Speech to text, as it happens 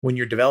when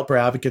your developer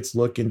advocates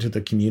look into the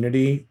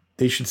community,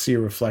 they should see a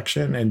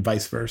reflection and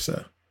vice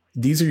versa.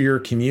 These are your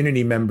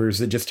community members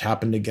that just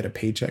happen to get a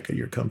paycheck at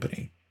your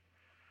company.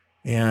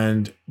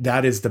 And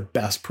that is the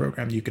best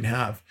program you can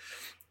have.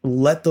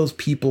 Let those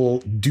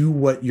people do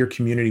what your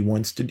community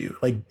wants to do,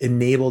 like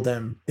enable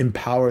them,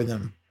 empower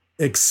them,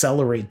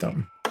 accelerate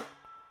them.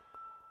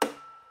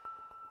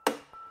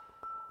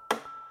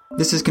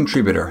 This is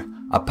Contributor,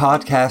 a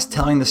podcast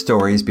telling the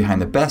stories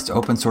behind the best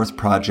open source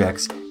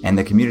projects and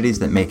the communities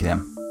that make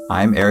them.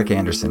 I'm Eric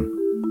Anderson.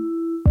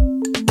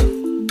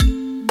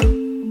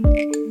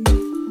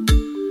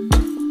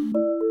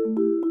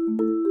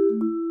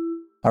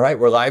 All right,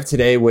 we're live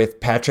today with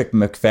Patrick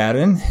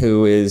McFadden,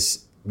 who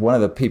is one of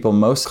the people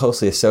most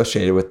closely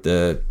associated with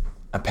the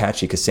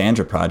Apache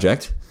Cassandra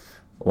project,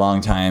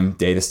 longtime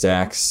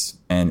DataStax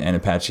and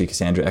Apache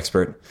Cassandra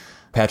expert.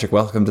 Patrick,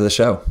 welcome to the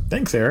show.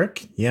 Thanks,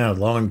 Eric. Yeah,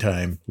 long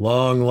time.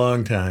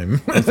 Long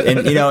time.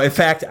 And you know, in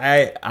fact,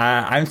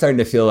 I'm starting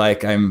to feel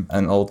like I'm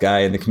an old guy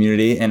in the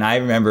community. And I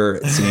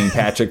remember seeing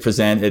Patrick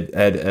present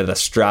at a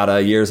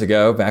Strata years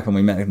ago, back when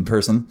we met in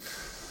person.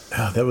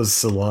 Oh, that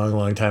was a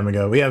long time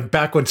ago. We have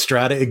back when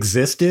Strata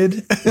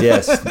existed.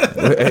 Yes,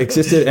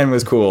 existed and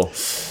was cool.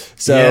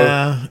 So,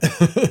 yeah.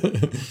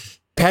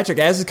 Patrick,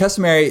 as is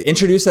customary,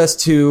 introduce us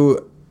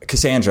to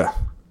Cassandra.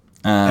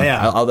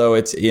 Although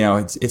it's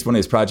one of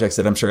these projects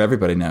that I'm sure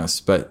everybody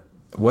knows, but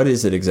what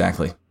is it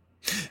exactly?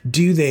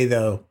 Do they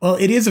though? Well,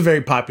 it is a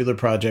very popular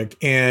project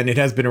and it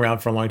has been around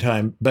for a long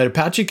time, but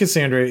Apache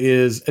Cassandra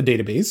is a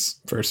database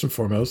first and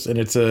foremost, and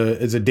it's a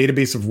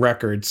database of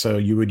records. So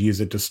you would use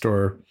it to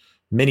store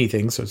many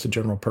things. So it's a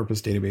general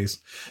purpose database.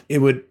 It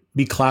would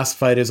be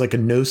classified as like a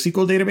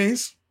NoSQL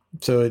database.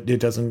 So it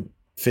doesn't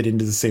fit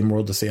into the same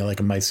world to say like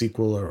a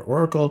MySQL or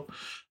Oracle.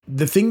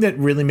 The thing that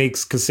really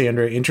makes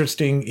Cassandra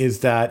interesting is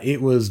that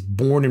it was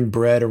born and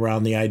bred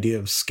around the idea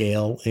of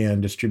scale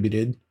and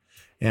distributed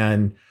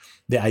and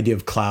the idea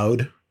of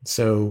cloud.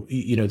 So,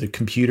 the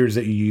computers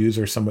that you use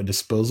are somewhat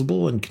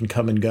disposable and can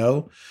come and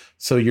go.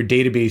 So your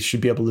database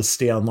should be able to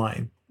stay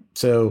online.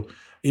 So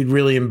it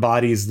really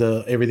embodies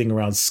everything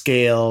around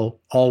scale,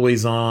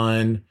 always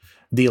on,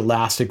 the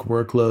elastic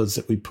workloads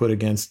that we put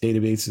against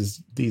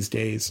databases these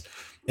days.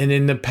 And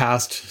in the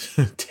past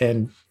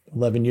 10,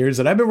 11 years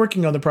that I've been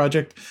working on the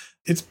project,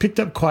 it's picked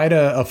up quite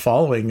a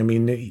following. I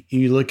mean,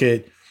 you look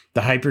at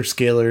the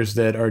hyperscalers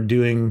that are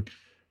doing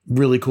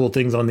really cool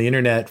things on the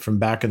internet from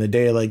back in the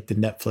day, like the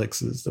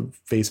Netflixes, the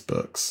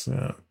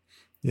Facebooks,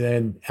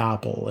 and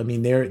Apple. I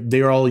mean,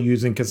 they're all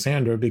using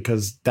Cassandra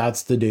because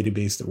that's the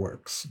database that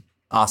works.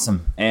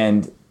 Awesome.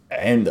 And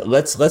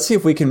let's see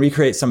if we can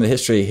recreate some of the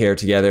history here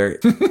together.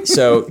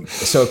 So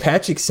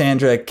Apache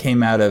Cassandra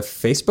came out of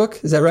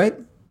Facebook, is that right?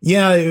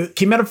 Yeah, it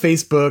came out of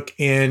Facebook,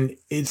 and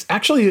it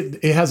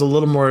has a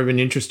little more of an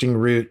interesting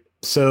route.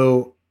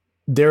 So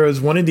there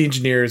was one of the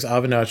engineers,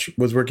 Avinash,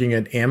 was working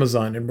at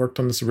Amazon and worked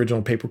on this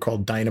original paper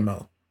called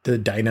Dynamo, the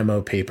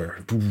Dynamo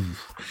paper.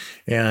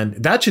 And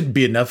that should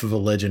be enough of a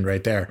legend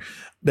right there.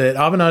 But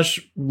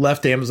Avinash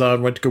left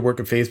Amazon, went to go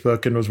work at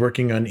Facebook, and was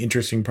working on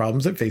interesting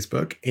problems at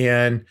Facebook.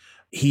 And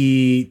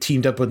he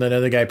teamed up with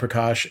another guy,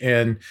 Prakash,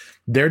 and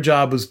their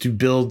job was to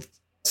build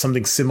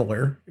something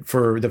similar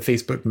for the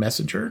Facebook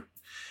Messenger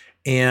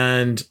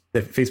and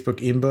the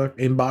Facebook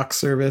inbox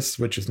service,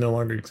 which is no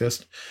longer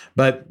exist.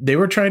 But they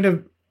were trying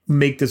to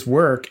make this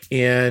work,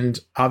 and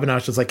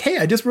Avinash was like, "Hey,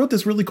 I just wrote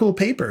this really cool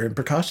paper." And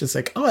Prakash is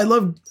like, "Oh, I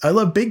love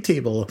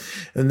Bigtable."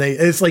 And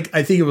it's like,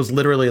 I think it was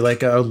literally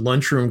like a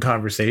lunchroom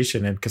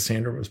conversation, and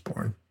Cassandra was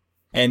born.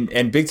 And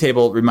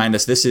Bigtable, remind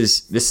us, this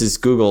is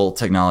Google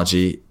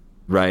technology,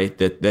 right?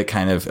 That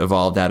kind of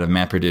evolved out of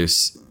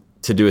MapReduce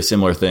to do a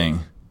similar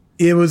thing.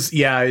 It was,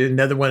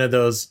 another one of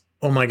those,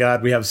 oh my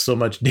God, we have so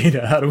much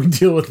data. How do we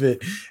deal with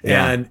it?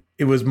 Yeah. And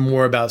it was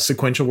more about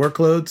sequential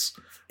workloads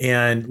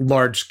and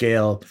large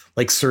scale,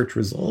 like search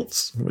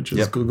results, which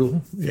is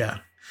Google. Yeah.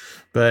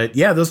 But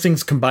those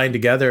things combined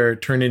together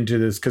turned into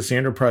this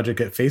Cassandra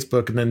project at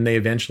Facebook. And then they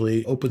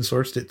eventually open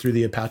sourced it through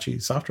the Apache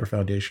Software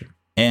Foundation.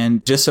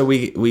 And just so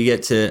we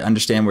get to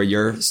understand where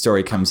your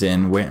story comes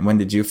in, when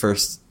did you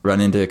first run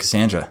into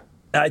Cassandra?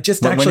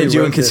 When did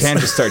you and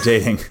Cassandra start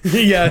dating?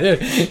 Yeah,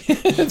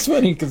 it's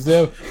funny because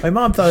my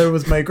mom thought it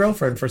was my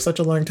girlfriend for such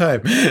a long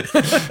time.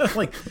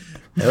 Like,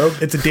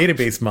 nope, it's a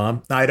database,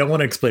 Mom. I don't want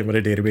to explain what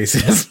a database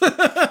is.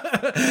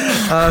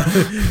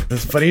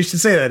 It's funny you should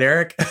say that,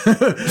 Eric.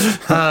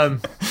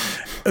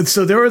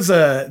 So there was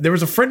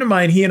a friend of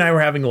mine. He and I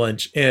were having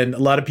lunch, and a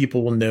lot of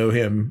people will know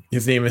him.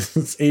 His name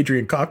is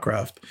Adrian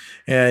Cockcroft,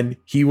 and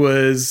he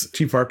was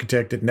chief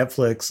architect at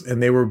Netflix,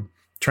 and they were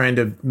trying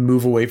to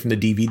move away from the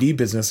DVD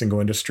business and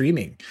go into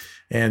streaming.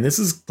 And this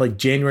is like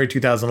January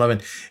 2011.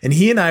 And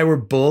he and I were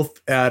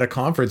both at a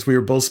conference. We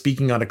were both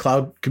speaking on a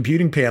cloud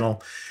computing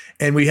panel,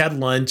 and we had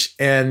lunch,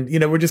 and,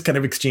 we're just kind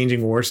of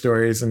exchanging war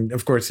stories. And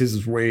of course, his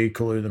is way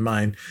cooler than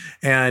mine.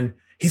 And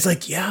he's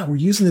like, "Yeah, we're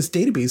using this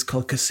database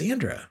called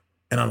Cassandra."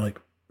 And I'm like,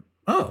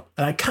 "Oh,"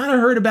 and I kind of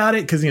heard about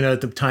it because,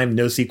 at the time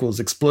NoSQL was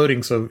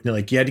exploding. So you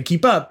had to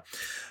keep up,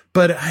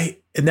 and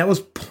that was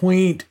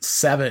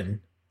 0.7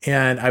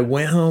 And I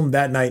went home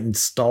that night and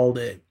installed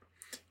it.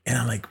 And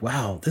I'm like,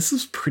 wow, this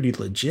is pretty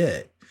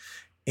legit.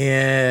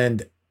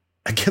 And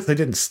I guess I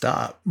didn't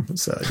stop.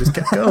 So I just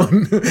kept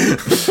going.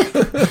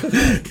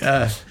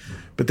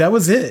 But that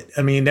was it.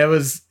 I mean, that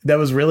was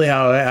really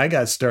how I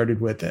got started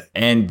with it.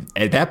 And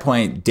at that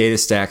point,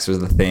 DataStax was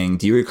the thing.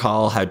 Do you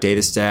recall how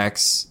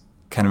DataStax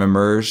kind of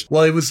emerged?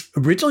 Well,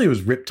 originally it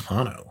was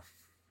Riptano.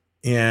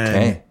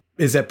 And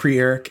is that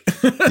pre-Eric?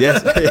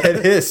 Yes,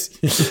 it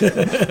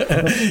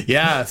is.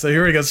 Yeah. So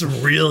here we go.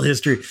 Some real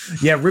history.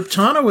 Yeah.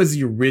 Riptano was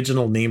the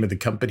original name of the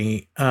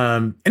company.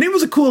 And it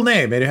was a cool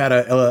name. It had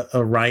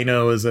a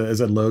rhino as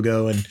a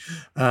logo.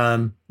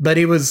 And, but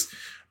it was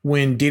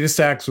when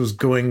DataStax was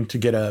going to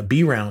get a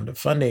B round of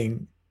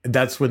funding.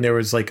 That's when there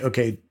was like,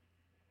 okay,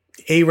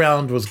 A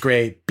round was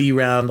great. B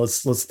round,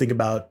 let's think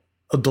about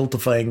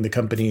adultifying the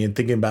company and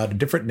thinking about a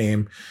different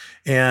name,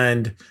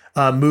 and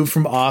moved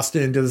from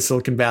Austin to the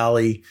Silicon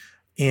Valley.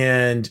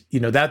 And,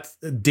 that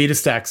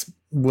DataStax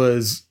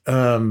was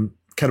kind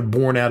of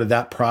born out of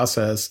that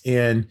process.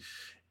 And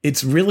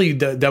it's really,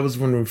 that was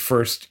when we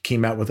first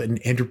came out with an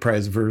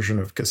enterprise version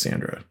of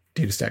Cassandra,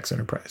 DataStax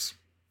Enterprise.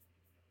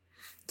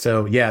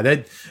 So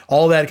yeah,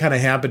 all that kind of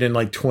happened in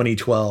like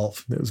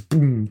 2012. It was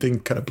boom, thing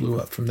kind of blew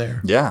up from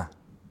there. Yeah.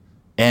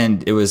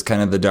 And it was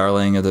kind of the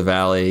darling of the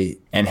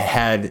valley and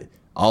had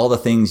all the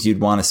things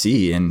you'd want to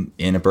see in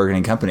a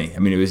burgeoning company. I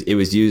mean, it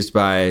was used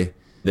by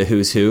the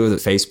who's who, the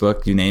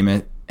Facebook, you name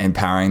it,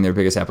 empowering their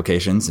biggest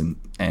applications, and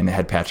it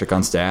had Patrick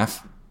on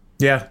staff.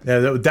 Yeah,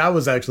 that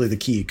was actually the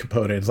key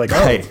component. It's like,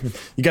 right. Oh,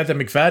 you got that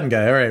McFadden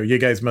guy. All right, you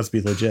guys must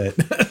be legit.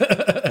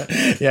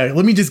 Yeah,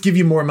 let me just give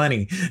you more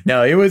money.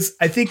 No,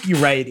 I think you're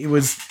right. It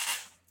was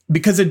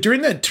because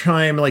during that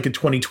time, like in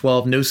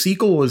 2012,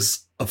 NoSQL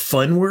was a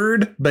fun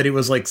word, but it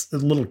was like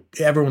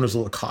everyone was a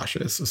little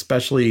cautious,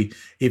 especially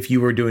if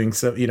you were doing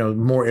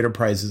more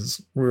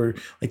enterprises were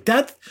like,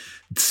 that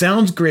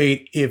sounds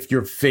great if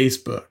you're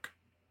Facebook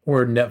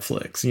or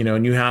Netflix,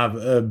 and you have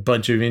a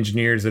bunch of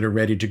engineers that are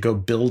ready to go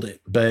build it.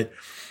 But,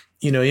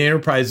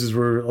 enterprises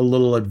were a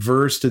little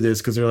adverse to this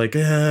because they're like,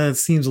 it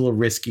seems a little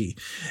risky.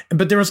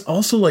 But there was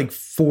also like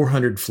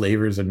 400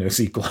 flavors of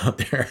NoSQL out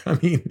there. I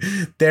mean,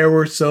 there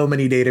were so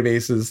many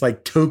databases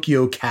like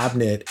Tokyo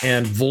Cabinet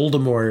and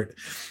Voldemort.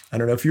 I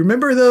don't know if you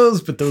remember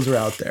those, but those were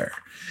out there.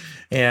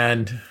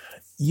 And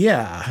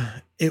yeah,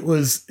 it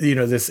was,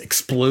 this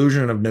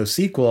explosion of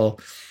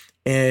NoSQL.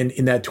 And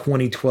in that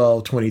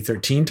 2012,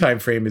 2013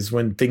 timeframe is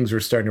when things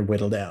were starting to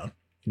whittle down.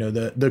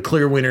 The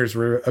clear winners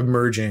were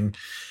emerging.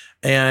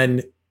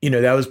 And,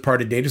 that was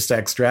part of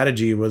DataStax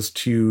strategy, was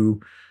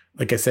to,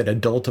 like I said,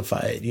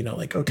 adultify it,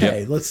 like,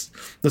 okay, let's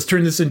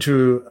turn this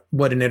into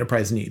what an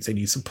enterprise needs. They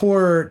need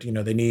support,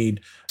 they need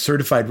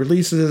certified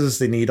releases.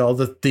 They need all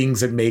the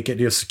things that make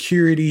it,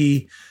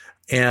 security.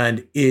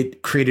 And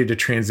it created a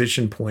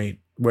transition point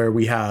where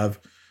we have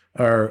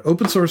our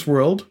open source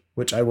world,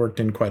 which I worked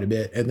in quite a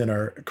bit, and then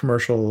our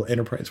commercial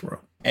enterprise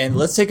world. And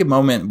let's take a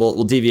moment.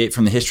 We'll deviate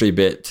from the history a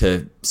bit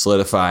to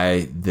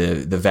solidify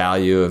the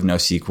value of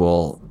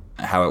NoSQL,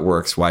 how it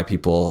works, why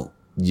people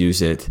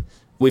use it.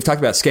 We've talked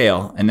about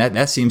scale, and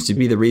that seems to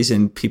be the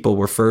reason people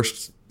were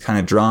first kind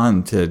of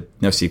drawn to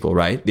NoSQL,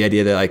 right? The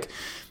idea that like,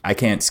 I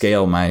can't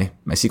scale my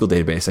SQL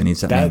database. I need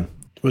something.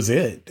 That was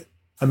it.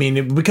 I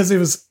mean, because it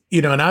was,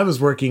 and I was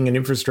working in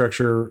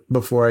infrastructure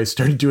before I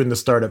started doing the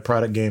startup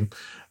product game.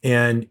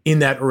 And in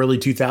that early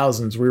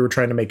 2000s, we were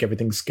trying to make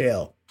everything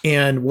scale.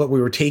 And what we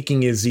were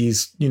taking is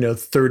these,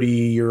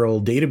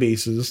 30-year-old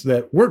databases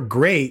that were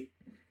great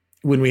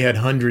when we had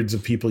hundreds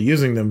of people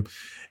using them,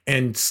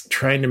 and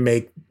trying to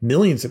make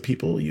millions of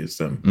people use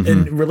them. Mm-hmm.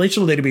 And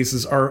relational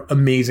databases are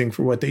amazing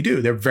for what they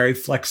do. They're very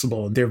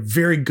flexible. They're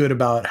very good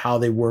about how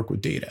they work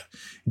with data,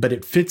 but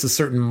it fits a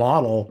certain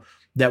model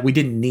that we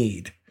didn't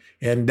need.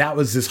 And that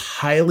was this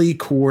highly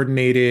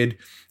coordinated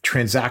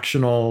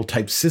transactional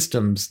type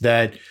systems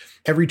that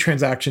every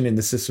transaction in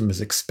the system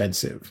is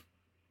expensive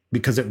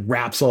because it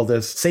wraps all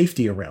this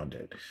safety around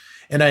it.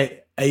 And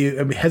I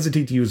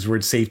hesitate to use the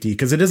word safety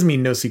because it doesn't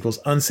mean NoSQL is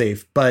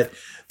unsafe, but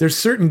there's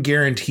certain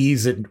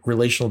guarantees that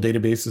relational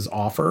databases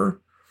offer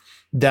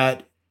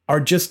that are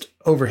just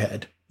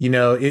overhead.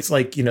 It's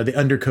like, the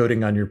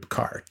undercoating on your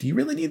car. Do you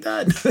really need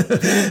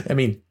that? I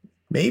mean,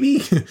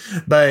 maybe,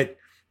 but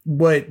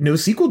what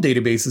NoSQL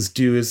databases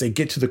do is they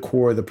get to the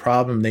core of the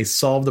problem. They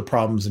solve the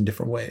problems in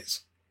different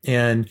ways.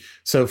 And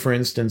so, for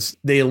instance,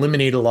 they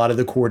eliminate a lot of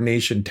the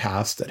coordination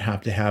tasks that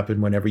have to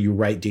happen whenever you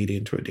write data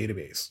into a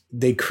database.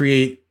 They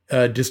create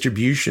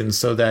distribution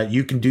so that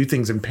you can do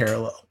things in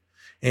parallel.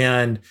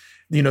 And,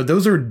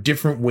 those are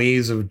different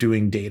ways of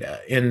doing data,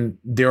 and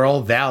they're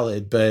all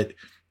valid. But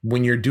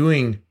when you're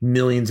doing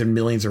millions and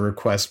millions of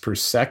requests per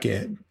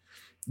second,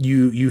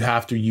 you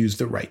have to use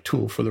the right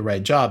tool for the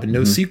right job. And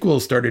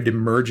NoSQL started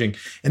emerging,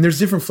 and there's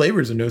different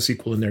flavors of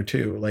NoSQL in there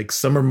too. Like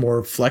some are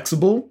more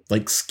flexible,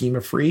 like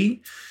schema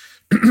free.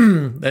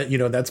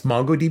 That's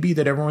MongoDB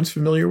that everyone's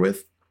familiar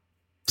with.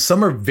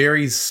 Some are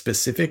very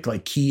specific,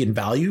 like key and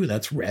value.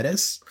 That's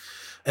Redis.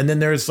 And then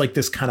there's like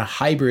this kind of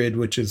hybrid,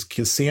 which is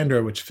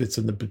Cassandra, which fits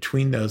in the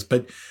between those.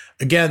 But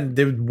again,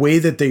 the way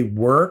that they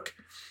work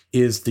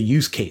is the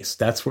use case.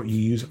 That's what you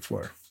use it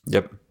for.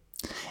 Yep.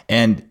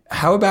 And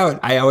how about,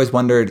 I always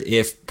wondered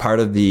if part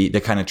of the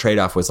kind of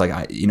trade-off was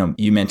like,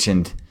 you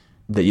mentioned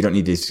that you don't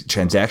need these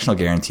transactional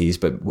guarantees,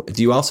 but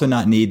do you also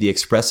not need the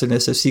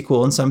expressiveness of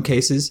SQL in some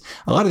cases?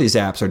 A lot of these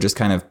apps are just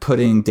kind of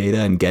putting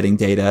data and getting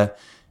data,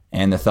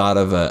 and the thought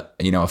of a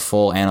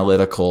full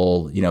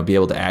analytical, be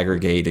able to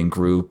aggregate and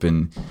group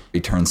and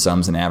return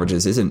sums and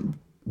averages isn't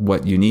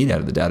what you need out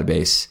of the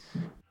database.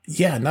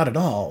 Yeah, not at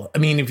all. I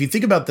mean, if you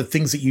think about the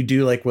things that you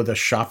do, like with a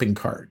shopping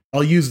cart,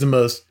 I'll use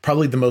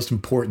probably the most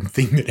important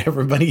thing that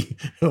everybody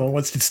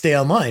wants to stay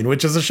online,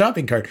 which is a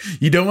shopping cart.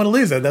 You don't want to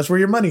lose it. That's where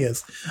your money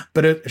is.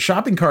 But a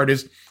shopping cart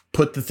is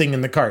put the thing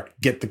in the cart,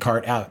 get the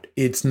cart out.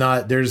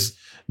 There's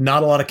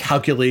not a lot of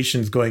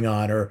calculations going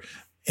on or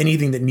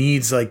anything that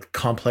needs like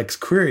complex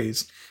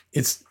queries.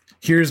 It's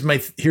here's my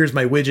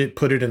widget,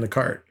 put it in the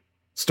cart,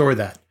 store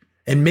that,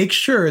 and make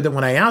sure that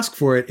when I ask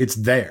for it, it's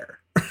there.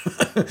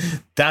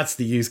 That's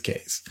the use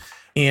case.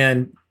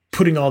 And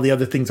putting all the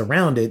other things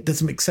around it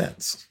doesn't make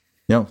sense.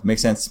 No,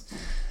 makes sense.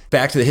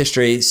 Back to the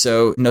history.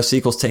 So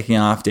NoSQL's taking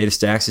off,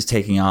 DataStax is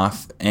taking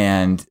off,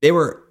 and they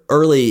were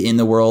early in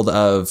the world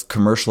of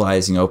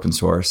commercializing open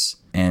source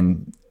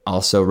and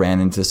also ran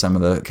into some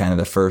of the kind of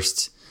the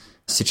first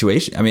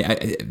situation. I mean,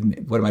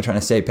 what am I trying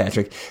to say,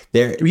 Patrick?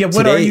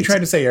 What are you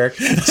trying to say, Eric?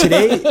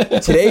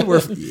 today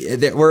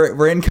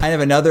we're in kind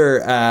of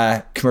another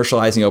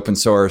commercializing open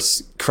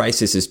source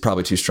crisis is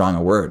probably too strong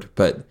a word,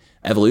 but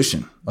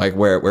evolution, like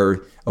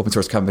where open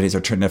source companies are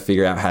trying to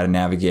figure out how to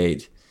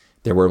navigate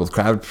their world with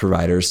cloud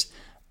providers.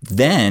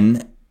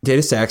 Then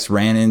DataStax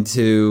ran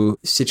into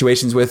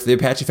situations with the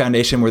Apache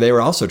Foundation where they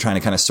were also trying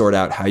to kind of sort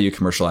out how you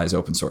commercialize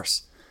open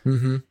source.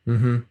 Mm-hmm.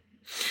 Mm-hmm.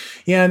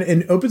 Yeah, and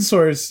in open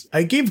source,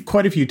 I gave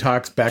quite a few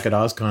talks back at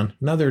OSCON,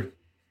 another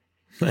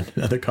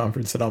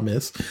conference that I'll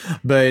miss.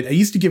 But I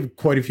used to give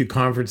quite a few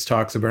conference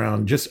talks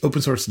around just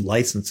open source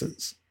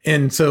licenses.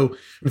 And so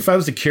if I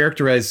was to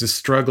characterize this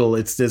struggle,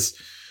 it's this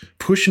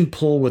push and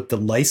pull with the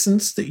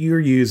license that you're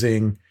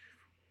using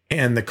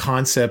and the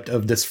concept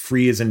of this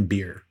free as in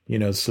beer.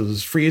 So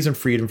there's free as in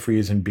freedom, free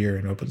as in beer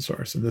in open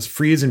source. And this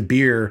free as in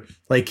beer,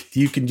 like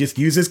you can just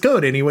use this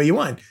code any way you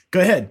want. Go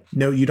ahead.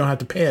 No, you don't have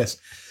to pay us.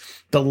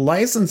 The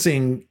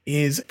licensing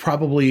is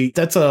probably,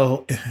 that's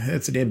an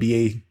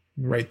MBA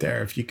right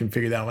there, if you can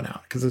figure that one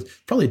out, because it's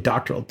probably a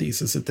doctoral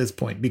thesis at this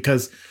point,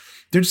 because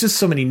there's just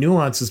so many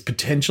nuances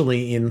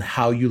potentially in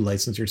how you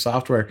license your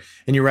software.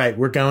 And you're right,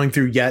 we're going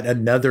through yet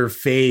another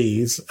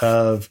phase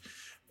of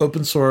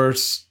open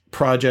source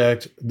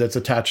project that's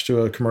attached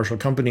to a commercial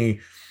company,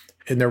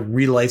 and they're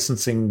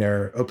relicensing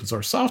their open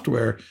source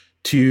software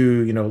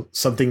to,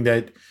 something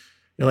that,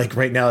 like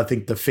right now, I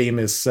think the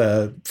famous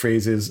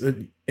phrase is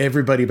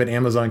everybody but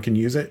Amazon can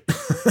use it.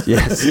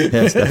 Yes.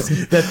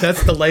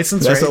 That's the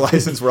license. That's right? the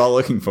license we're all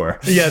looking for.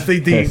 Yeah,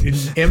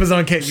 the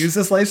Amazon can't use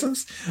this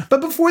license.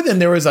 But before then,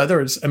 there was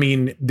others. I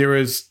mean, there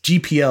was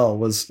GPL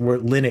was where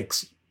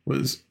Linux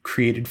was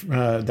created.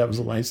 That was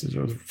a license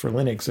for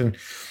Linux, and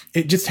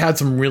it just had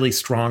some really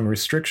strong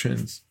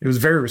restrictions. It was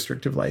a very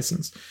restrictive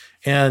license,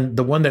 and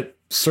the one that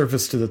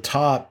surfaced to the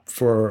top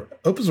for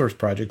open source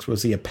projects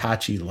was the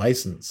Apache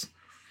license.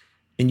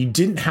 And you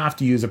didn't have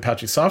to use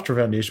Apache Software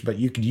Foundation, but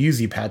you could use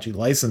the Apache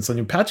license. And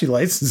the Apache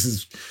license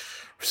is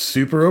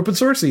super open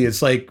sourcey.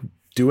 It's like,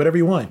 do whatever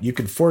you want. You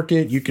can fork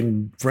it. You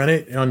can run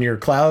it on your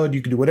cloud.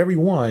 You can do whatever you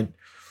want.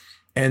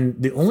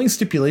 And the only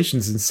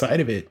stipulations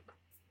inside of it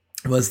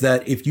was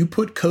that if you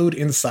put code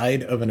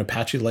inside of an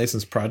Apache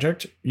license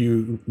project,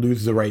 you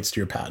lose the rights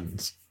to your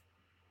patents.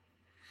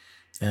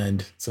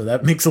 And so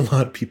that makes a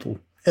lot of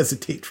people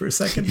hesitate for a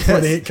second before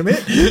they hit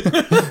commit.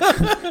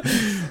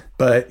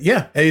 But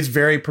yeah, it's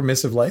very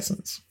permissive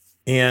license.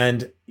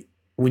 And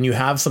when you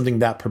have something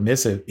that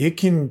permissive, it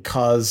can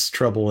cause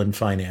trouble in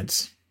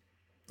finance.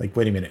 Like,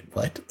 wait a minute,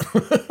 what?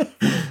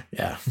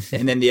 Yeah.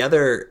 And then the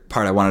other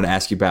part I wanted to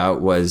ask you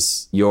about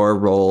was your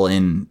role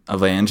in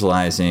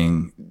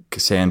evangelizing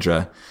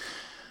Cassandra.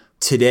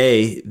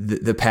 Today,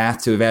 the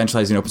path to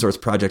evangelizing an open source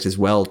project is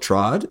well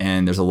trod,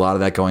 and there's a lot of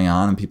that going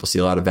on, and people see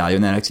a lot of value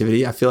in that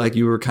activity. I feel like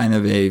you were kind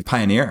of a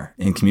pioneer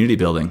in community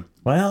building.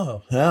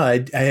 Wow.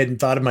 I hadn't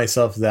thought of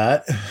myself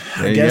that.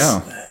 There you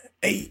go.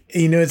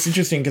 It's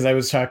interesting because I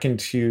was talking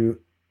to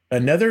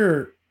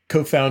another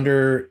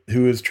co-founder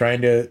who was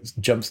trying to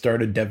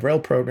jumpstart a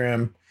DevRel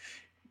program,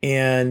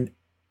 and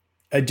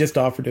I just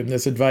offered him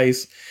this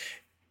advice.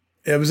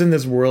 I was in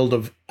this world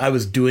of, I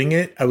was doing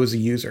it. I was a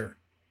user.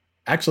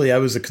 Actually, I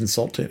was a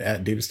consultant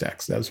at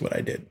DataStax. That was what I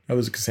did. I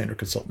was a Cassandra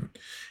consultant.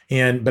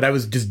 But I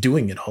was just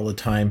doing it all the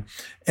time.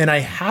 And I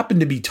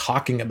happened to be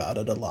talking about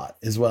it a lot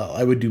as well.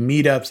 I would do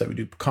meetups, I would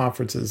do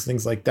conferences,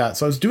 things like that.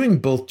 So I was doing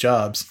both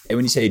jobs. And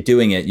when you say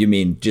doing it, you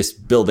mean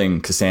just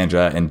building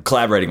Cassandra and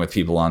collaborating with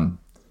people on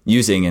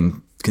using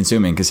and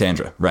consuming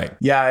Cassandra, right?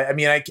 Yeah, I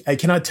mean, I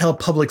cannot tell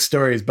public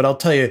stories, but I'll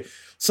tell you,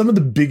 some of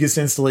the biggest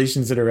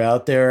installations that are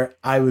out there,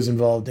 I was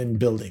involved in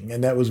building.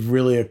 And that was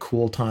really a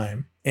cool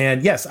time.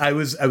 And yes, I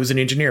was an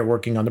engineer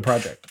working on the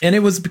project. And it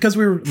was because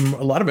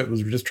a lot of it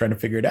was just trying to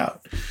figure it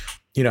out.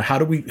 How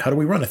do we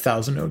run a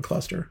 1,000 node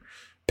cluster,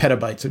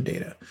 petabytes of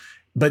data?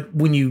 But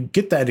when you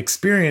get that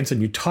experience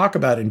and you talk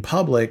about it in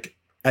public,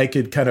 I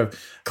could kind of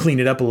clean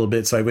it up a little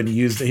bit. So I wouldn't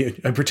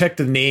I protect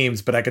the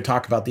names, but I could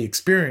talk about the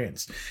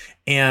experience.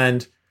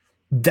 And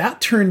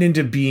that turned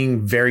into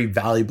being very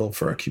valuable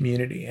for our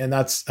community. And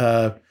that's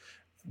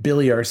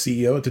Billy, our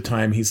CEO at the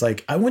time. He's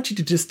like, I want you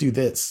to just do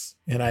this.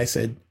 And I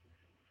said,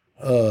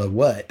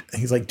 what?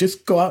 He's like,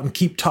 just go out and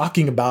keep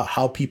talking about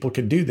how people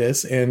can do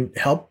this and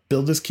help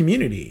build this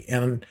community.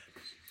 And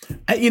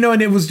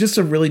and it was just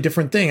a really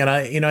different thing. And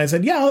I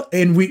said, yeah.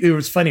 And it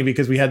was funny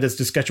because we had this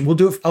discussion.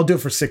 I'll do it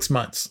for 6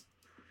 months,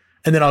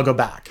 and then I'll go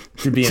back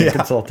to being a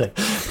consultant.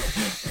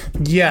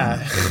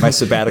 Yeah. My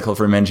sabbatical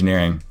from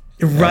engineering.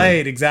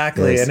 Right.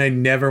 Exactly. And I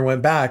never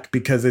went back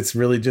because it's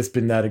really just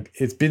been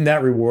that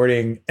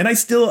rewarding. And I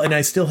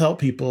still help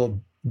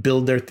people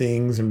build their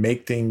things and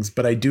make things,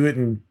 but I do it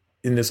in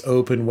this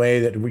open way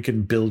that we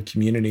can build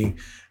community.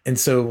 And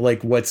so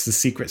like, what's the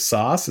secret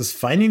sauce is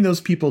finding those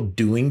people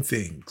doing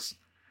things.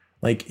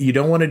 Like, you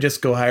don't want to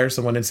just go hire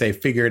someone and say,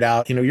 figure it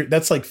out.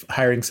 That's like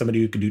hiring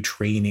somebody who can do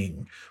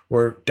training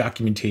or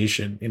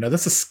documentation.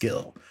 That's a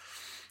skill.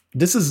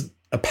 This is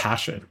a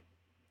passion.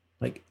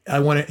 Like, I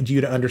want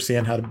you to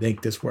understand how to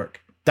make this work.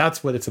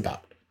 That's what it's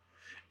about.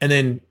 And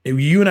then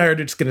you and I are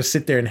just going to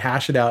sit there and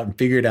hash it out and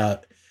figure it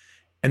out.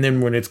 And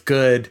then when it's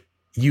good,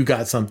 you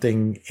got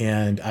something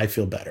and I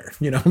feel better.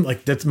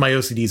 Like, that's my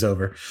OCD's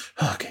over.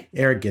 Okay.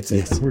 Eric gets it.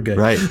 Yes, we're good.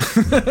 Right.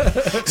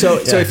 So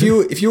if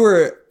you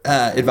were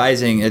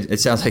advising,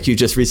 it sounds like you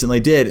just recently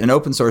did, an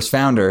open source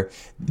founder,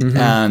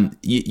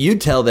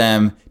 you'd tell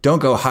them, don't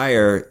go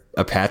hire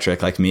a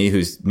Patrick like me,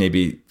 who's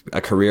maybe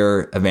a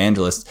career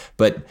evangelist,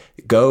 but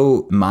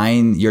go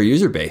mine your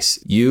user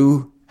base.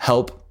 You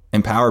help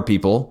empower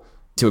people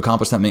to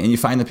accomplish something, and you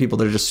find the people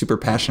that are just super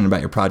passionate about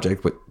your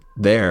project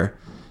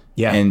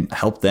and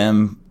help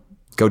them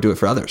go do it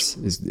for others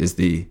is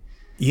the...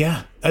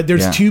 Yeah.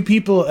 There's two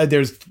people.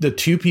 There's the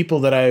two people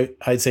that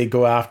I'd say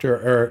go after,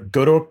 or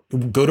go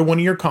to one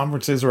of your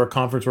conferences or a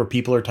conference where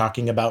people are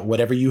talking about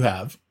whatever you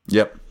have.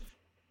 Yep.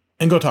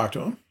 And go talk to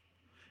them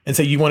and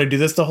say, you want to do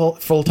this the whole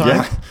full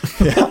time?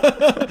 Yeah.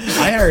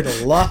 I hired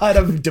a lot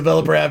of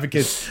developer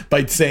advocates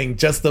by saying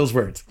just those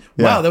words.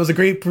 Yeah. Wow, that was a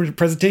great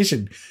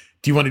presentation.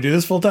 Do you want to do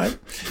this full time?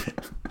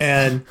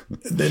 And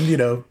then,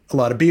 a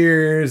lot of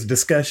beers,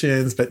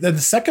 discussions. But then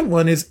the second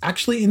one is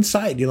actually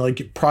inside,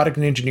 like product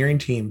and engineering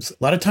teams. A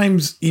lot of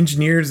times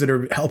engineers that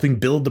are helping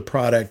build the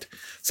product,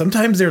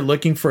 sometimes they're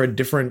looking for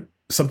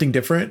something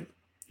different.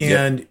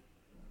 And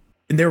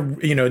they're,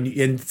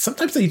 and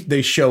sometimes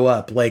they show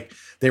up, like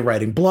they're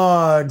writing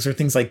blogs or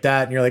things like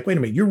that. And you're like, wait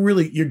a minute,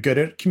 you're good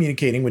at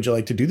communicating. Would you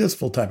like to do this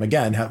full time?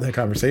 Again, have that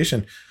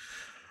conversation.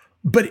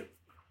 But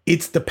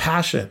it's the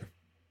passion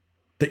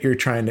that you're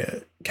trying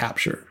to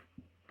capture.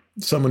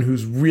 Someone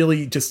who's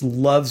really just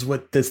loves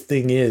what this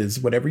thing is,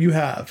 whatever you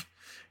have,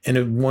 and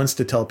it wants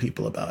to tell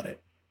people about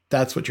it.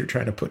 That's what you're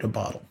trying to put in a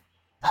bottle.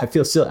 I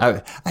feel silly.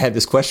 I had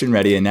this question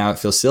ready, and now it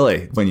feels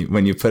silly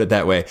when you put it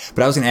that way.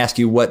 But I was going to ask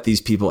you what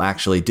these people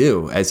actually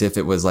do, as if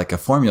it was like a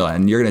formula,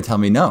 and you're going to tell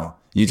me no.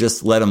 You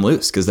just let them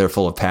loose because they're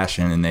full of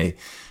passion and they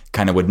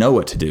kind of would know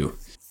what to do.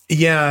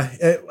 Yeah,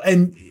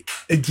 and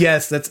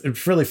yes, that's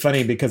really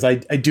funny because I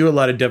do a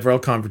lot of DevRel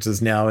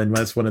conferences now, and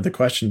that's one of the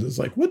questions is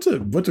like, what's a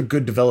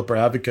good developer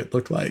advocate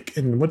look like,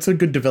 and what's a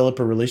good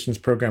developer relations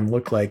program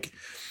look like?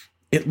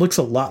 It looks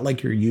a lot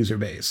like your user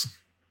base.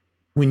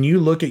 When you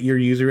look at your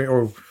user,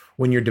 or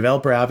when your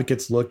developer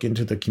advocates look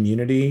into the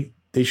community,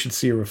 they should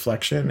see a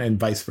reflection, and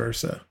vice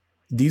versa.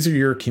 These are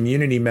your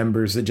community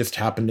members that just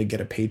happen to get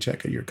a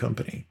paycheck at your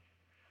company,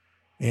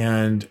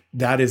 and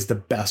that is the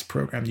best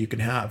program you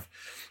can have.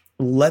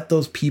 Let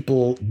those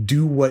people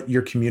do what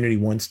your community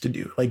wants to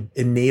do, like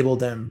enable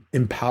them,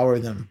 empower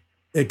them,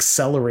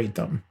 accelerate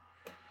them.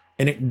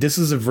 And this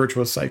is a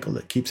virtuous cycle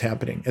that keeps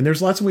happening. And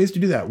there's lots of ways to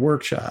do that.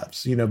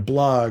 Workshops,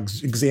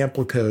 blogs,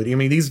 example code. I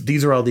mean,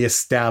 these are all the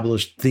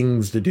established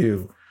things to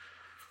do.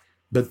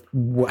 But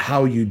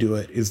how you do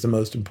it is the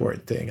most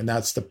important thing. And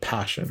that's the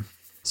passion.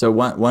 So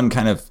one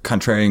kind of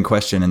contrarian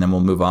question, and then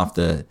we'll move off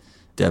the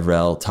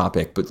DevRel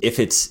topic. But if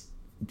it's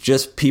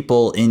just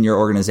people in your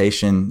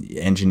organization,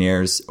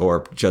 engineers,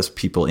 or just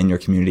people in your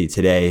community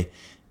today,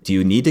 do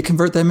you need to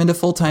convert them into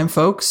full-time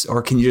folks?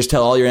 Or can you just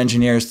tell all your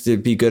engineers to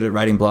be good at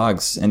writing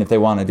blogs? And if they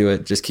want to do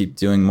it, just keep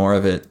doing more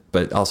of it,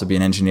 but also be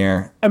an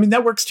engineer? I mean,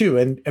 that works too.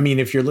 And I mean,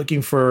 if you're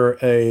looking for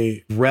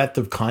a breadth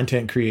of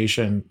content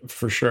creation,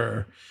 for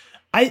sure.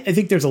 I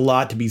think there's a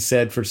lot to be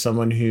said for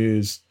someone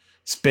who's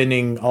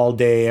spending all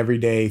day, every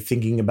day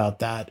thinking about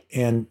that.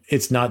 And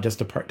it's not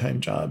just a part-time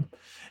job.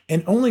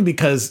 And only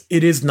because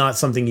it is not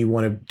something you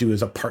want to do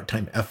as a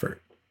part-time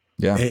effort.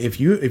 Yeah. If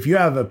you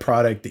have a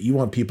product that you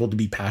want people to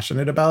be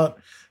passionate about,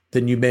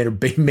 then you better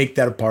make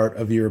that a part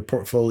of your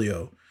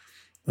portfolio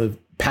of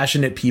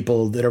passionate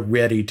people that are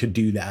ready to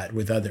do that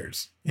with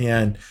others.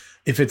 And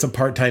if it's a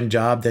part-time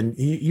job, then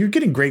you're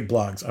getting great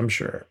blogs, I'm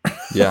sure.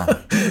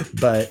 Yeah.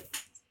 But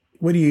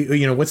what do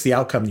you, what's the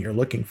outcome that you're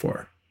looking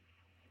for?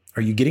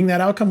 Are you getting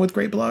that outcome with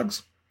great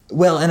blogs?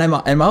 Well, and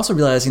I'm also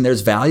realizing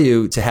there's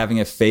value to having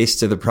a face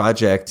to the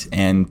project,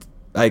 and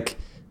like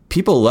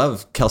people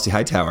love Kelsey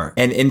Hightower,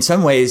 and in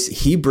some ways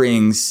he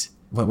brings.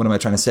 What am I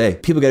trying to say?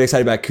 People get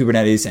excited about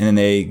Kubernetes and then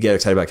they get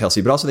excited about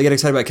Kelsey, but also they get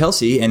excited about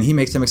Kelsey and he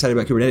makes them excited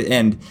about Kubernetes.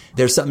 And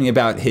there's something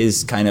about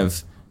his kind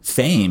of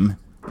fame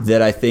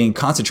that I think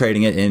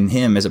concentrating it in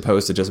him as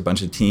opposed to just a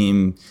bunch of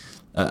team,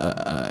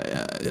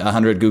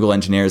 100 Google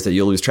engineers that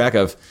you'll lose track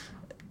of.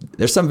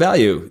 There's some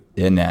value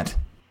in that.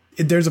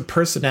 There's a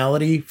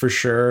personality for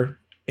sure.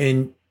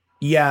 And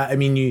yeah, I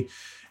mean,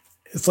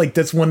 it's like,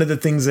 that's one of the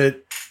things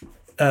that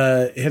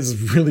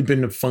has really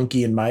been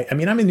funky in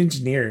I'm an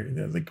engineer.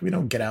 Like we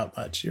don't get out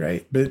much,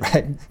 right? But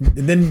right.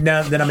 then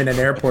I'm in an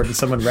airport and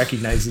someone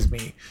recognizes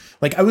me.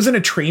 Like I was in a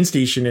train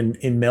station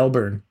in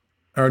Melbourne,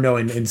 or no,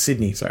 in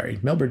Sydney. Sorry,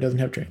 Melbourne doesn't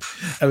have trains.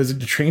 I was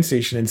at the train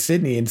station in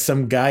Sydney, and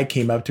some guy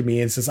came up to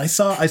me and says, "I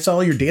saw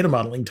all your data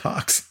modeling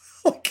talks."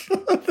 Like,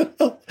 what the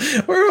hell?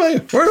 Where do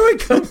I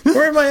come?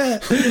 Where am I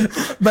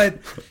at? But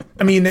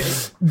I mean,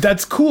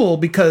 that's cool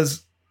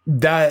because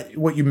that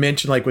what you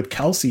mentioned, like with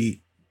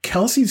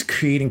Kelsey's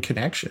creating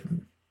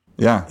connection.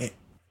 Yeah.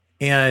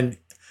 And,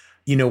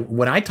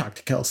 when I talk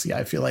to Kelsey,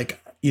 I feel like,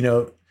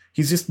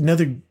 he's just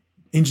another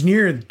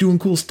engineer doing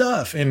cool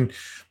stuff.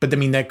 But I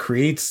mean, that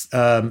creates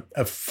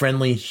a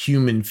friendly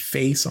human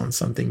face on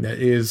something that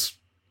is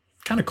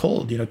kind of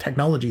cold.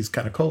 Technology is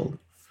kind of cold.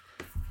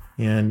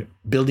 And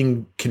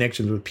building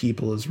connections with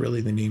people is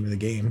really the name of the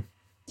game.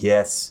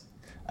 Yes.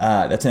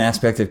 That's an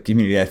aspect of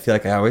community I feel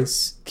like I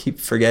always keep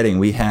forgetting.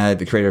 We had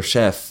the creator of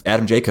Chef,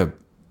 Adam Jacob,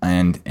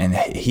 and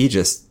he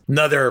just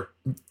another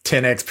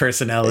 10x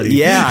personality.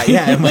 Yeah.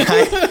 And when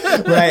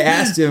I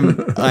asked him,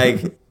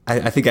 like,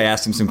 I think I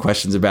asked him some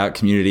questions about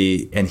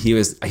community, and he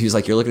was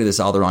like, "You're looking at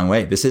this all the wrong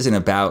way. This isn't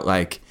about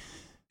like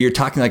you're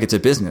talking like it's a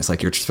business.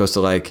 Like you're supposed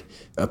to like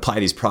apply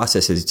these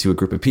processes to a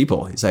group of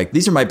people." He's like,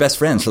 "These are my best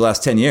friends for the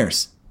last 10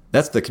 years.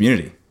 That's the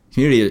community.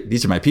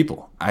 These are my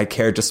people. I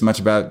care just as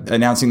much about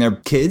announcing their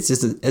kids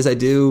as I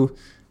do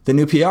the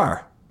new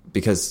PR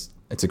because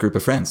it's a group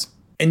of friends."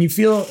 And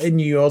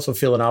you also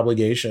feel an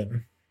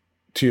obligation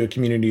to a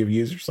community of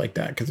users like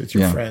that because it's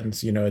your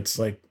friends. It's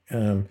like,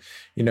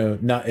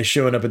 not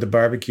showing up at the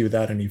barbecue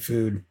without any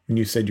food when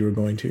you said you were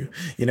going to.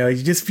 You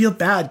just feel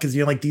bad because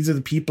you're like, these are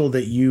the people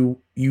that you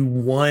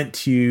want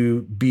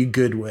to be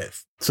good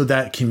with. So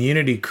that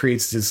community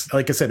creates this,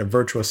 like I said, a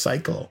virtuous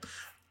cycle.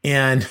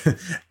 And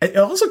it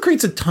also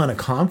creates a ton of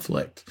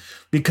conflict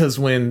because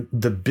when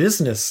the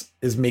business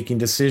is making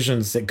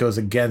decisions that goes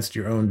against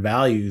your own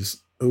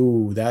values,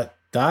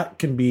 that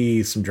can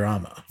be some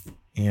drama.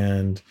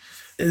 And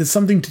it's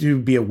something to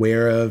be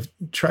aware of,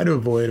 try to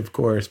avoid, of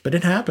course, but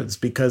it happens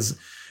because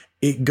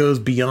it goes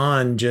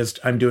beyond just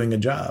I'm doing a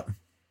job.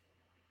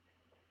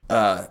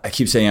 I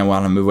keep saying I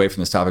want to move away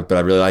from this topic, but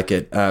I really like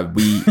it.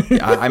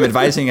 I'm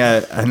advising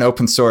an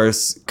open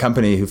source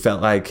company who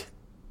felt like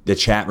the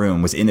chat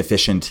room was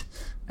inefficient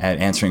at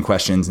answering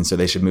questions. And so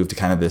they should move to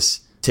kind of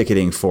this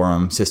ticketing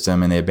forum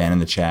system, and they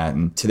abandoned the chat.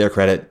 And to their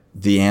credit,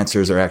 the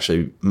answers are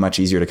actually much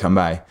easier to come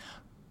by.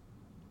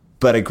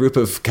 But a group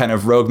of kind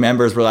of rogue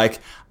members were like,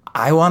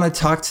 I want to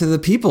talk to the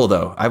people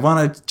though. I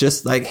want to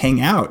just like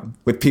hang out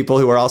with people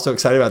who are also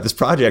excited about this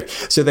project.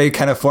 So they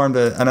kind of formed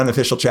an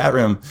unofficial chat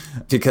room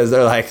because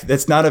they're like,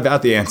 that's not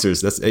about the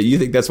answers. You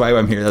think that's why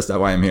I'm here. That's not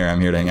why I'm here. I'm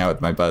here to hang out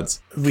with my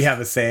buds. We have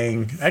a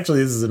saying,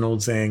 actually, this is an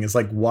old saying. It's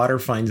like water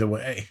finds a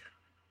way.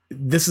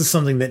 This is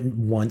something that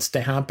wants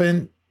to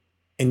happen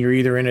and you're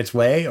either in its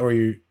way or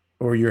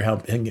you're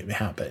helping it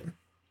happen.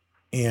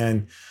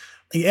 And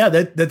yeah,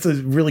 that's a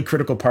really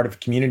critical part of a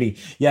community.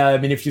 Yeah, I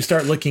mean, if you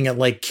start looking at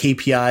like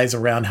KPIs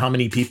around how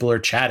many people are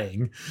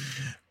chatting,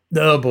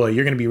 oh boy,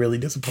 you're going to be really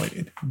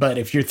disappointed. But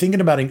if you're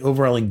thinking about an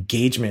overall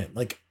engagement,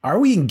 like, are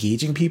we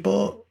engaging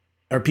people?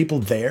 Are people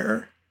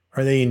there?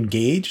 Are they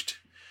engaged?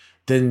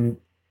 Then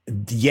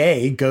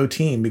yay, go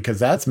team, because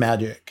that's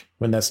magic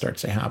when that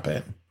starts to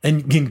happen.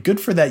 And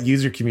good for that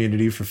user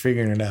community for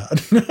figuring it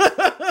out.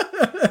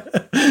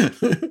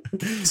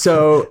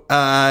 So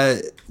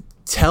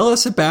tell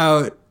us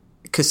about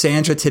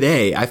Cassandra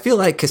today. I feel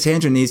like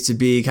Cassandra needs to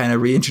be kind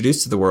of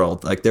reintroduced to the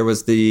world. Like there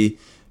was the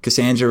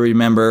Cassandra,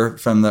 remember,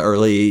 from the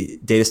early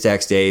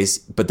DataStax days,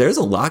 but there's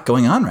a lot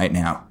going on right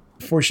now.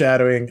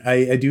 Foreshadowing,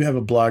 I do have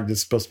a blog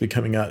that's supposed to be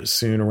coming out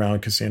soon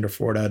around Cassandra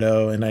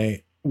 4.0.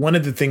 And one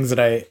of the things that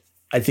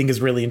I think is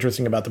really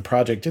interesting about the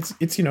project,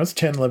 it's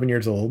 10, 11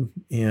 years old.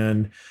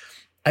 And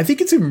I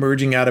think it's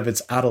emerging out of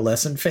its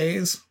adolescent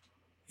phase.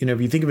 If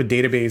you think of a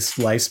database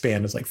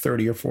lifespan as like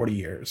 30 or 40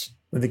 years,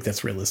 I think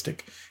that's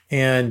realistic.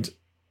 And,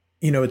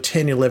 a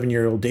 10,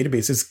 11-year-old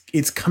database,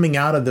 it's coming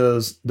out of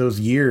those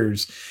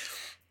years.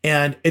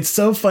 And it's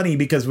so funny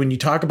because when you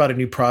talk about a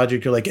new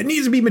project, you're like, it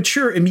needs to be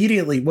mature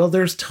immediately. Well,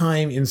 there's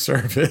time in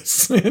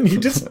service. And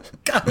you just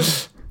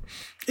got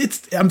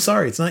I'm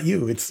sorry, it's not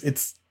you.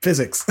 It's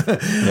physics.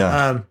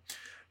 Yeah.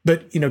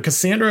 But,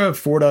 Cassandra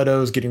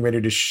 4.0 is getting ready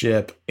to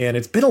ship, and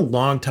it's been a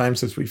long time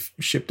since we've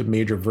shipped a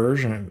major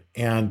version.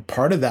 And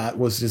part of that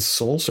was this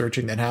soul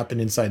searching that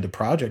happened inside the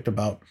project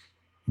about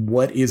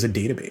what is a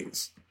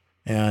database.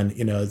 And,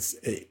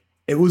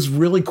 it was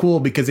really cool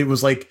because it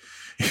was like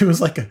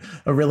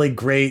a really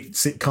great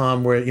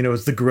sitcom where,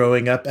 it's the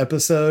growing up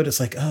episode. It's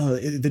like, oh,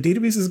 the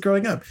database is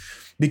growing up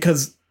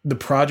because the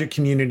project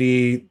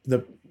community,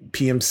 the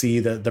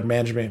PMC, the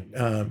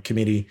management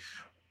committee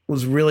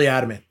was really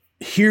adamant.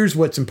 Here's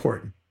what's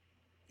important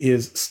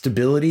is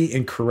stability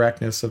and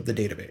correctness of the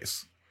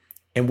database.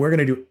 And we're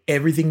going to do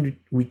everything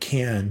we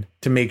can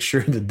to make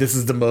sure that this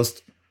is the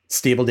most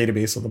stable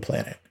database on the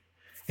planet.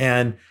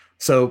 And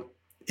so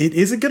it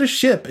isn't going to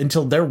ship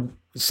until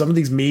some of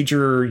these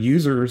major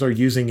users are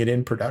using it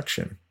in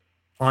production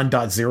on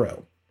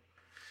 .0.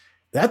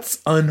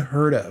 That's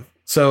unheard of.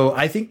 So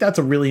I think that's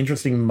a really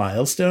interesting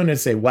milestone and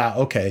say, wow,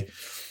 okay,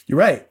 you're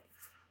right.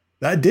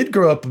 That did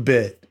grow up a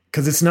bit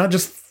because it's not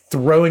just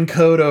throwing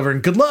code over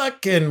and good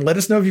luck and let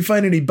us know if you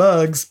find any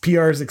bugs.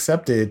 PR is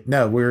accepted.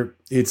 No,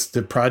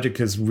 the project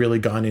has really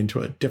gone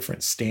into a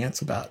different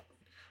stance about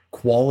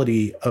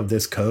quality of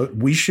this code.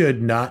 We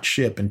should not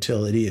ship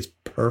until it is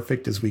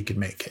perfect as we can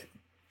make it.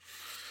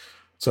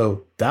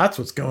 So that's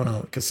what's going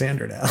on with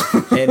Cassandra now.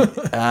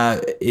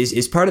 And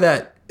is part of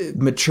that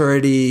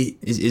maturity?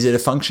 Is it a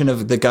function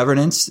of the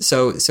governance?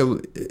 So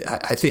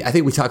I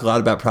think we talk a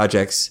lot about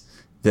projects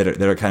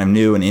that are kind of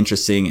new and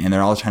interesting, and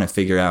they're all trying to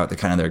figure out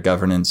their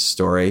governance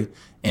story.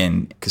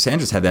 And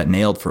Cassandra's had that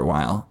nailed for a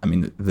while. I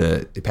mean,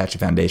 the Apache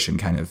Foundation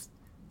kind of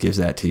gives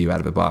that to you out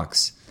of the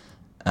box.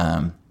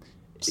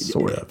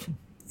 Sort of.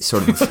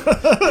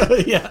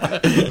 Yeah.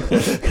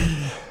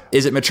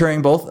 Is it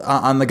maturing both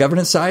on the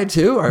governance side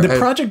too? Or the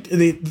project,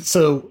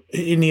 so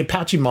in the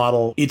Apache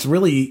model, it's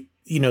really,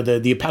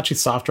 the Apache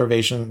Software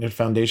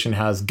Foundation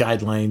has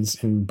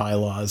guidelines and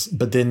bylaws,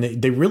 but then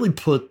they really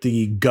put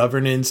the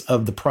governance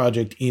of the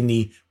project in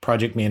the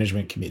project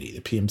management committee,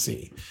 the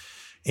PMC.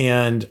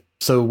 And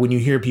so when you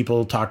hear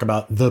people talk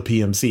about the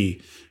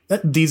PMC,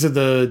 these are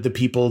the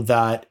people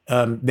that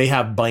they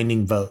have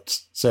binding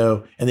votes.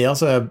 So, and they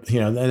also have,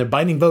 and a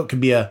binding vote could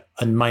be a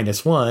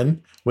 -1,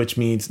 which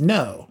means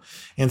no.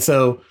 And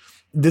so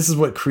this is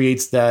what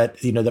creates that,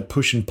 that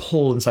push and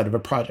pull inside of a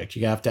project.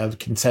 You have to have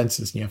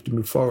consensus and you have to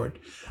move forward.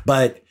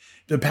 But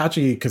the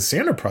Apache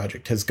Cassandra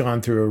project has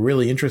gone through a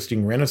really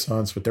interesting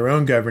renaissance with their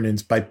own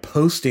governance by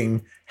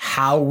posting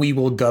how we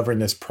will govern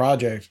this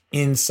project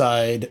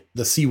inside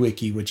the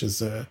CWiki, which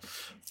is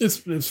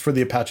it's for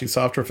the Apache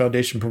Software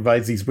Foundation,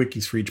 provides these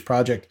wikis for each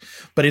project,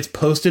 but it's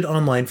posted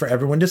online for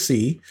everyone to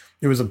see.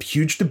 There was a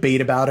huge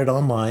debate about it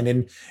online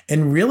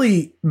and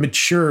really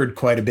matured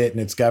quite a bit in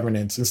its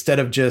governance. Instead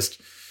of just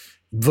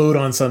vote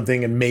on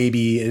something and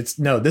maybe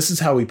this is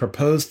how we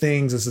propose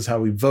things. This is how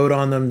we vote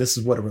on them. This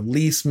is what a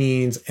release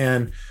means.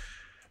 And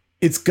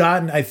it's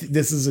gotten,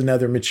 this is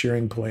another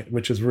maturing point,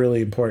 which is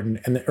really important.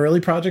 And the early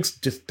projects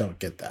just don't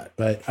get that.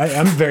 But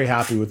I'm very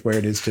happy with where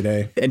it is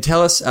today. And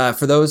tell us,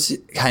 for those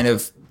kind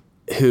of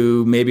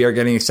who maybe are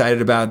getting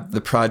excited about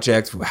the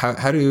project,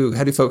 how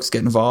do folks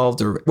get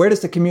involved, or where does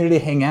the community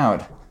hang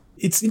out?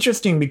 It's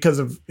interesting because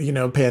of,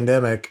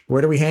 pandemic.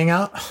 Where do we hang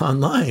out?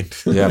 Online.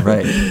 Yeah,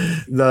 right.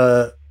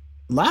 The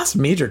last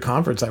major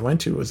conference I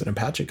went to was an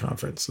Apache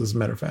conference, as a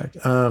matter of fact.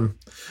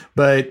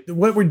 But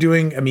what we're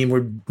doing,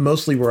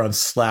 we're on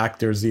Slack.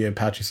 There's the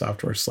Apache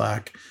Software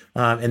Slack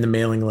and the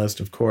mailing list,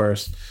 of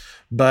course.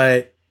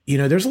 But,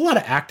 there's a lot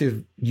of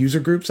active user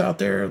groups out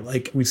there.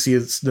 Like we see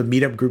the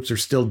meetup groups are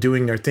still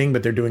doing their thing,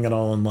 but they're doing it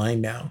all online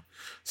now.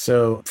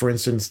 So, for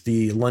instance,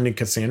 the London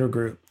Cassandra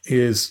group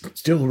is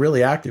still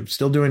really active,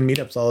 still doing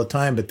meetups all the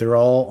time, but they're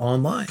all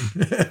online.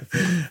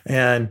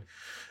 And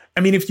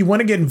if you want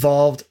to get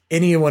involved,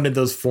 any one of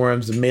those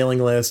forums, the mailing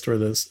list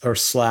or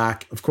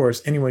Slack, of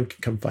course, anyone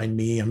can come find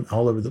me. I'm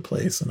all over the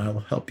place and I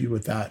will help you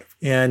with that.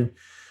 And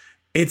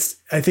I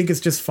think it's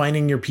just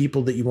finding your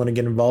people that you want to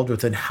get involved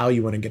with and how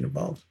you want to get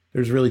involved.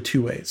 There's really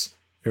two ways.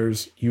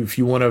 If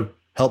you want to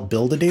help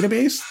build a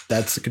database,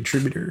 that's the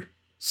contributor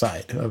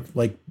side of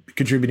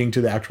contributing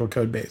to the actual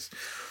code base.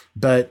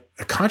 But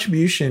a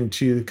contribution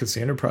to the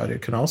Cassandra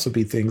project can also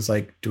be things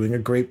like doing a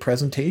great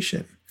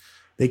presentation.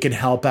 They can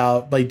help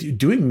out by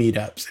doing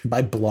meetups and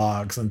by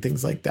blogs and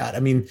things like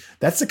that.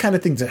 That's the kind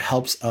of things that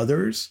helps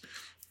others.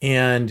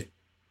 And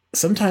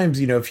sometimes,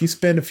 if you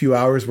spend a few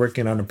hours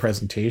working on a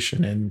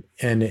presentation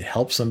and it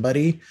helps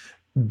somebody,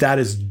 that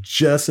is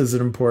just as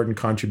an important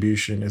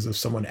contribution as if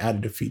someone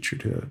added a feature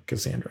to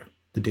Cassandra,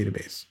 the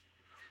database,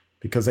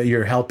 because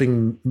you're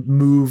helping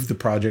move the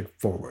project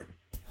forward.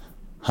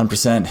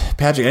 100%.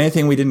 Patrick,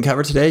 anything we didn't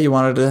cover today you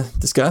wanted to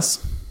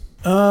discuss?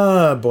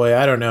 Boy,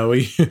 I don't know.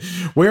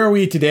 Where are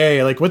we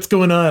today? What's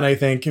going on? I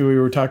think we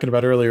were talking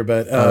about earlier,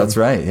 but that's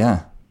right.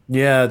 Yeah.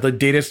 Yeah. The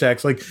data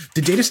stacks,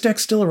 the data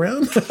stack's still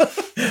around.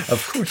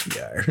 Of course we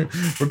are.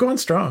 We're going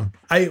strong.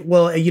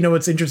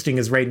 What's interesting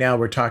is right now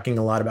we're talking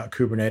a lot about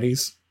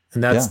Kubernetes,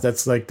 and that's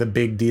the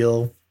big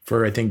deal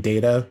for, I think,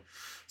 data.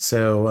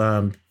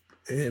 So,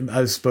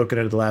 I've spoken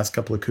at the last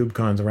couple of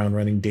KubeCons around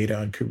running data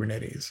on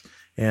Kubernetes.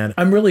 And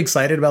I'm really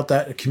excited about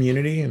that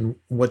community and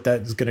what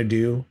that's going to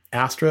do.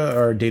 Astra,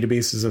 our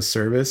database as a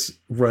service,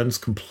 runs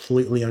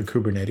completely on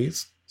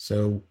Kubernetes.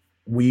 So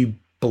we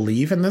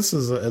believe in this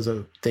as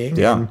a thing.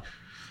 Yeah. And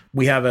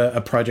we have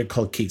a project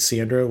called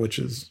Cassandra, which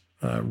is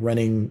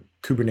running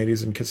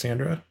Kubernetes and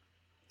Cassandra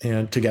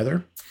and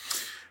together.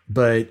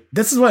 But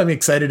this is why I'm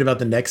excited about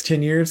the next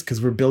 10 years,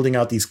 because we're building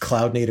out these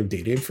cloud native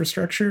data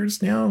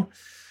infrastructures now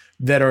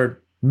that are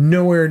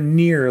nowhere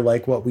near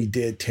like what we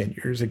did 10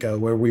 years ago,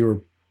 where we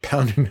were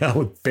pounding out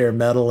with bare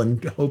metal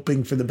and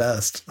hoping for the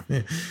best.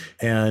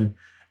 And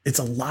it's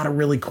a lot of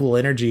really cool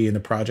energy in the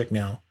project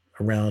now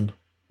around,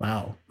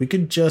 wow, we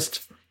could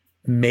just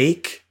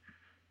make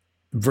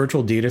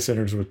virtual data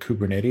centers with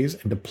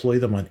Kubernetes and deploy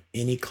them on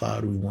any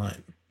cloud we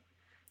want.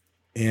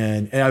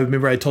 And I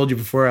remember I told you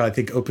before, I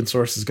think open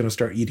source is going to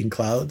start eating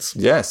clouds.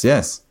 Yes.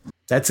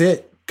 That's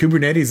it.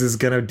 Kubernetes is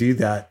going to do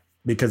that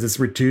because it's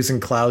reducing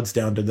clouds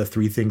down to the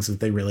three things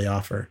that they really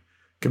offer: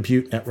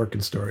 compute, network,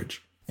 and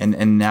storage.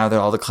 And now that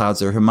all the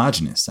clouds are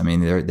homogenous. I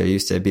mean, there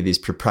used to be these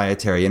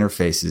proprietary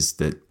interfaces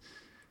that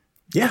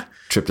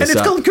tripped us up. And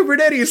it's called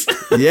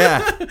Kubernetes.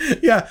 Yeah.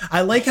 Yeah.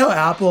 I like how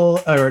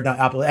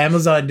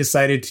Amazon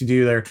decided to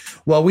do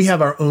we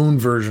have our own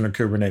version of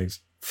Kubernetes.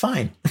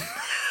 Fine.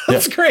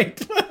 That's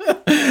great.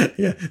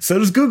 Yeah. So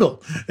does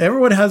Google.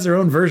 Everyone has their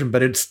own version,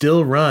 but it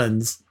still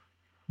runs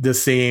the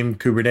same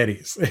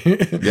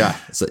Kubernetes. Yeah.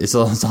 So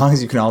as long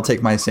as you can all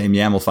take my same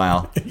YAML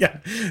file. Yeah.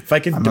 If I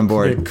can I'm on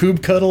board.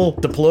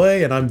 kubectl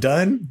deploy and I'm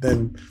done,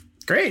 then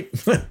great.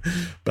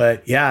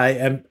 But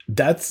yeah,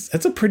 that's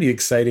a pretty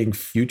exciting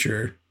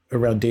future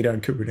around data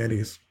on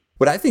Kubernetes.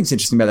 What I think is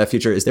interesting about that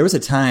future is there was a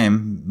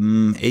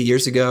time 8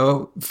 years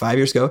ago, 5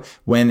 years ago,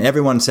 when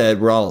everyone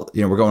said we're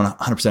going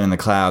 100% in the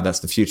cloud. That's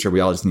the future. We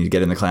all just need to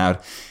get in the cloud.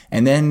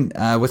 And then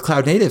with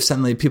cloud native,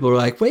 suddenly people were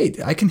like, wait,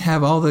 I can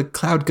have all the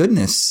cloud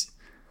goodness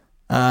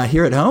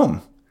here at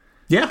home.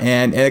 Yeah.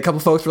 And a couple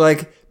folks were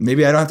like,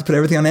 maybe I don't have to put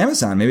everything on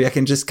Amazon. Maybe I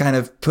can just kind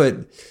of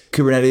put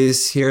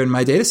Kubernetes here in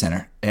my data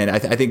center. And I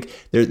think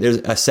there's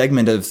a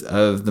segment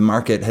of the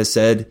market has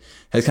kind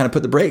of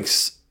put the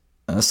brakes,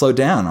 slowed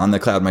down on the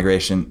cloud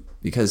migration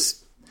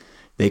because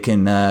they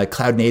can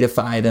cloud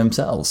natify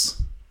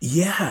themselves.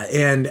 Yeah.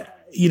 And,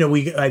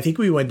 I think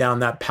we went down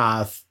that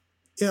path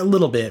a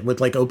little bit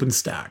with like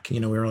OpenStack.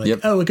 We were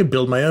like, I could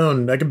build my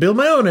own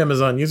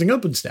Amazon using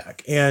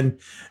OpenStack. And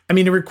I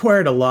mean, it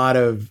required a lot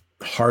of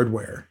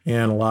hardware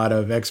and a lot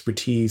of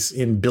expertise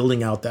in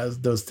building out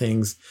those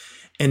things.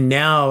 And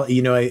now,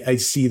 I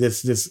see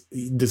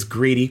this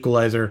great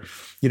equalizer.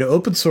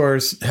 Open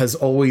source has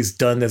always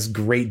done this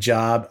great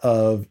job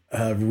of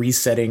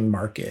resetting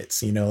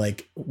markets.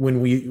 Like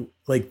when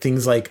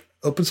things like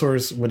open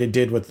source, what it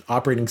did with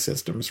operating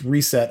systems,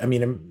 reset. I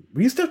mean,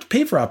 we used to have to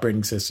pay for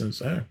operating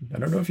systems. I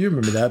don't know if you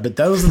remember that, but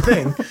that was the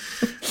thing.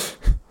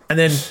 And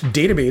then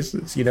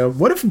databases,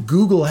 what if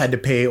Google had to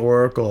pay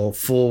Oracle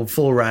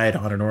full ride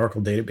on an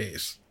Oracle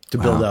database to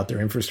build out their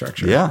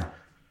infrastructure? Yeah.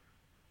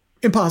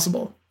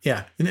 Impossible.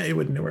 Yeah. It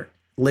wouldn't work.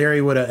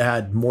 Larry would have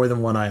had more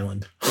than one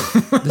island.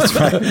 That's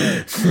right.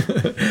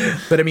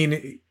 But I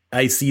mean,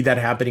 I see that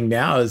happening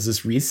now as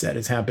this reset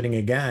is happening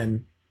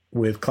again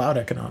with cloud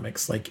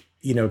economics. Like,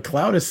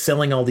 cloud is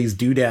selling all these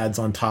doodads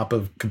on top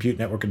of compute,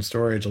 network, and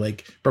storage,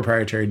 like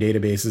proprietary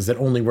databases that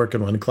only work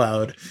in one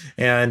cloud.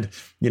 And,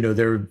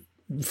 they're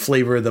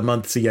flavor of the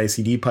month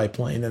CI/CD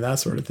pipeline and that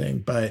sort of thing.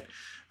 But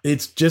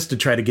it's just to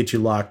try to get you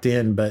locked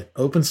in. But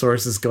open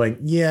source is going,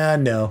 yeah,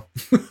 no.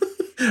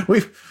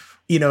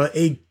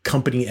 A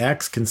company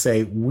X can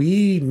say,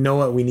 we know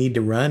what we need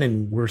to run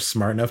and we're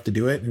smart enough to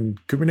do it. And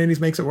Kubernetes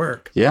makes it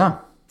work. Yeah.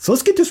 So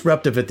let's get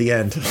disruptive at the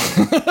end.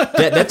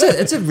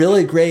 That's a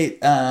really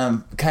great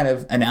kind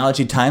of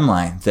analogy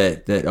timeline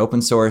that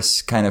open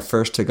source kind of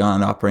first took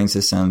on operating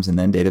systems and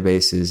then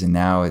databases. And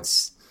now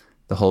it's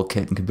the whole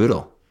kit and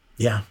caboodle.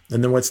 Yeah.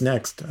 And then what's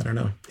next? I don't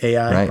know.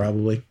 AI,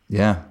 probably.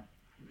 Yeah.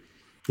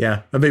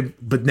 Yeah. I mean,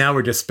 but now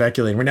we're just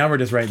speculating. We're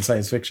just writing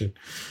science fiction.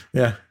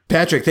 Yeah.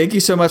 Patrick, thank you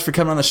so much for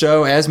coming on the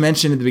show. As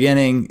mentioned at the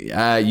beginning,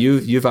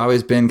 you've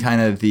always been kind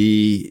of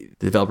the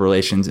developer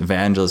relations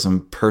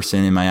evangelism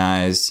person in my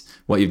eyes.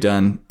 What you've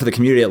done for the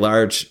community at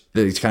large,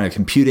 the kind of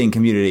computing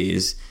community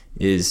is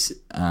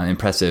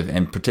impressive,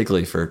 and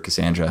particularly for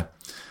Cassandra.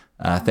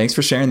 Thanks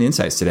for sharing the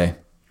insights today.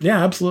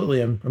 Yeah,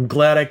 absolutely. I'm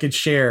glad I could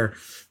share.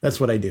 That's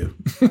what I do.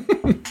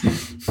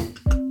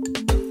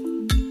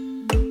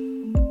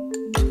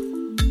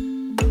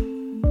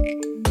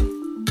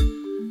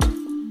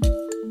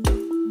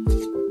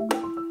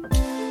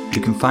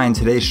 You can find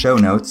today's show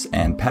notes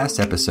and past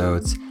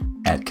episodes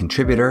at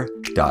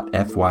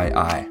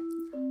contributor.fyi.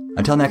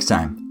 Until next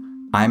time,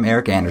 I'm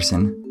Eric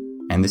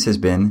Anderson, and this has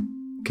been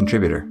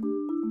Contributor.